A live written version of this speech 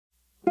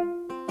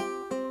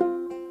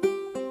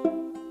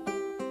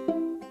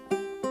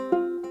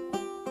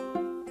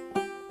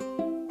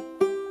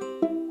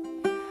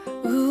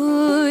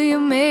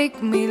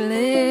make me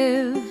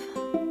live.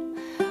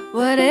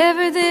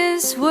 Whatever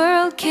this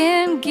world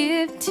can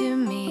give to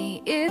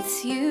me,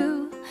 it's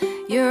you.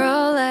 You're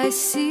all I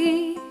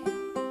see.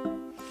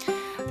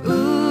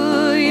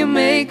 Ooh, you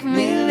make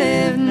me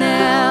live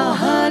now,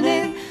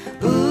 honey.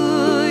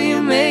 Ooh,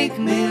 you make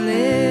me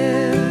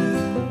live.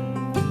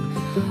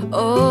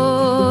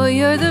 Oh,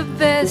 you're the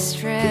best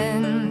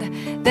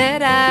friend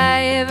that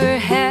I ever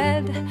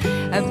had.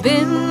 I've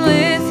been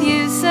with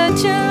you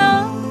such a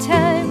long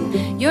time.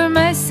 You're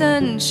my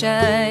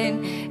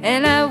sunshine,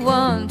 and I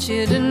want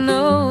you to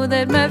know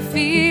that my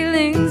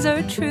feelings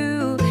are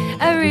true.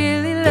 I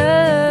really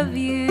love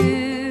you.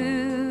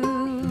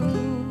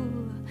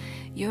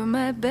 You're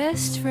my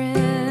best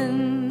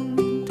friend.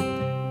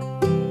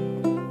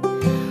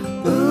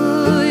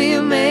 Ooh,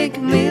 you make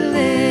me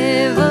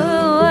live.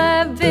 Oh,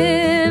 I've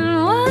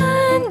been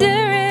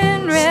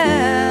wandering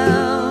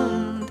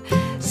round.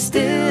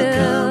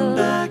 Still,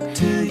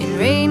 in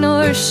rain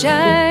or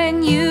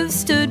shine, you've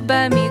stood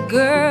by me,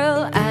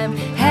 girl. I'm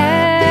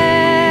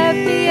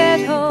happy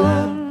at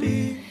home.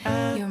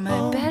 You're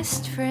my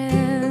best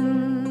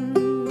friend.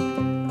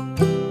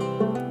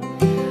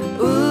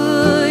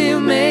 Ooh, you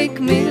make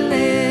me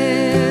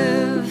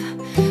live.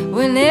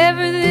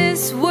 Whenever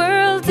this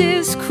world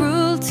is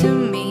cruel to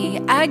me,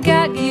 I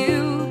got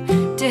you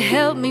to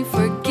help me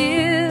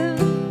forgive.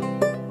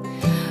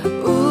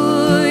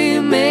 Ooh,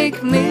 you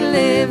make me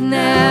live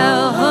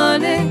now,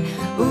 honey.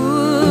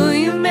 Ooh,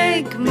 you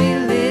make me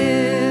live.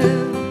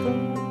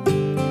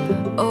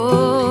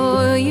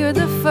 Oh, you're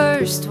the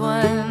first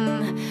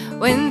one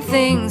when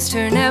things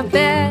turn out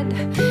bad.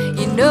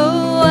 You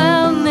know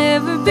I'll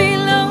never be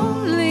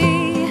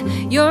lonely.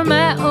 You're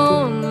my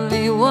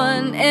only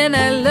one, and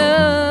I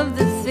love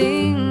the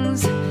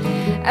things,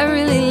 I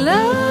really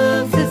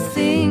love the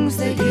things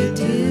that you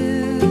do.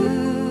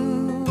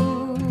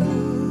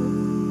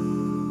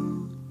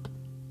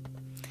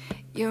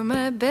 You're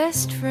my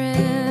best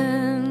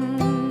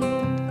friend.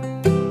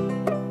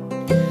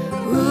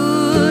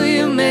 Ooh,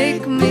 you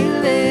make me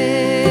live.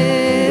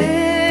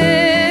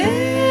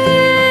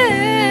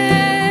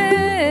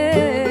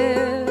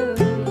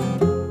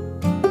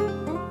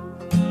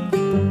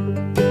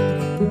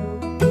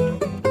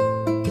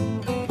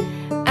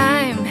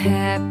 I'm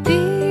happy.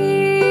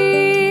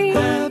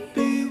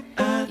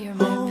 You're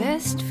my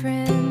best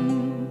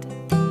friend.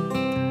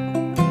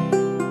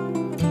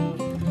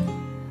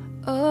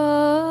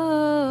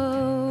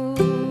 Oh,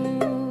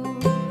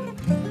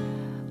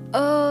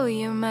 oh,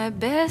 you're my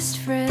best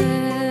friend.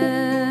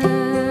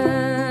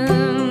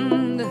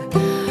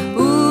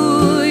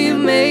 Ooh, you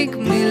make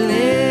me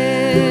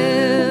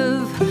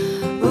live.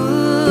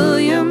 Ooh,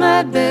 you're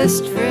my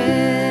best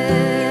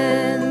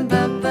friend.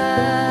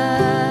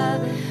 Ba-ba,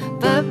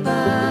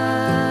 ba-ba,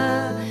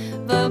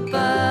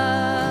 ba-ba,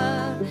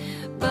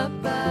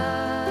 ba-ba,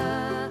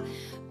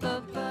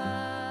 ba-ba.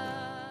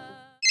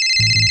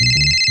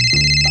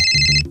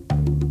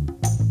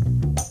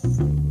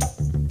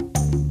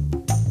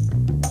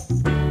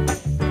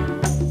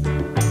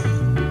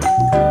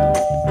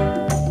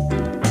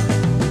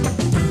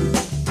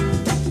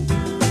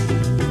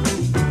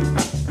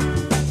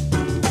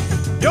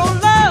 Your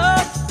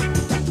love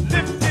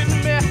lifted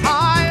me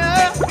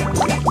higher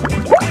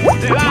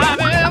than I've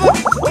ever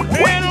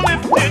been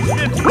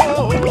lifted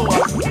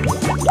before.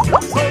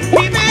 So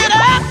keep it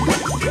up,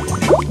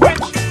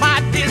 quench my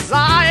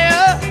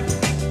desire,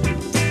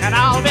 and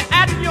I'll be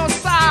at your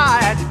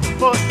side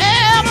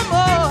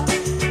forevermore.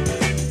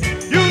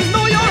 You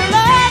know your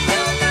love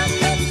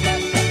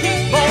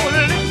keep on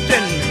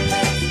lifting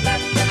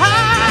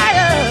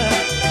higher,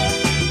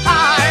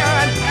 higher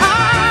and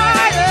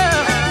higher.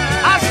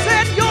 I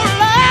said your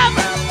love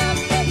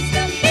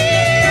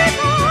keep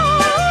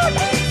on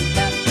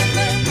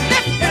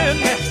lifting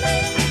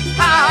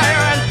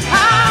higher and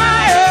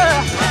higher.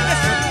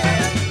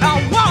 Now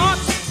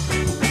once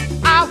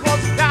I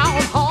was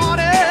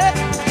downhearted,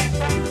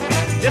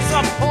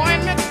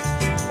 disappointment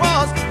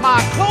was my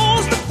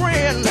closest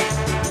friend.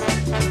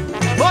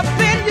 But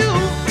then you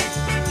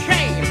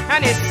came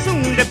and he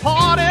soon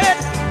departed,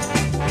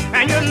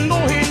 and you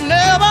know he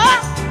never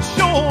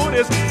showed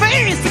his face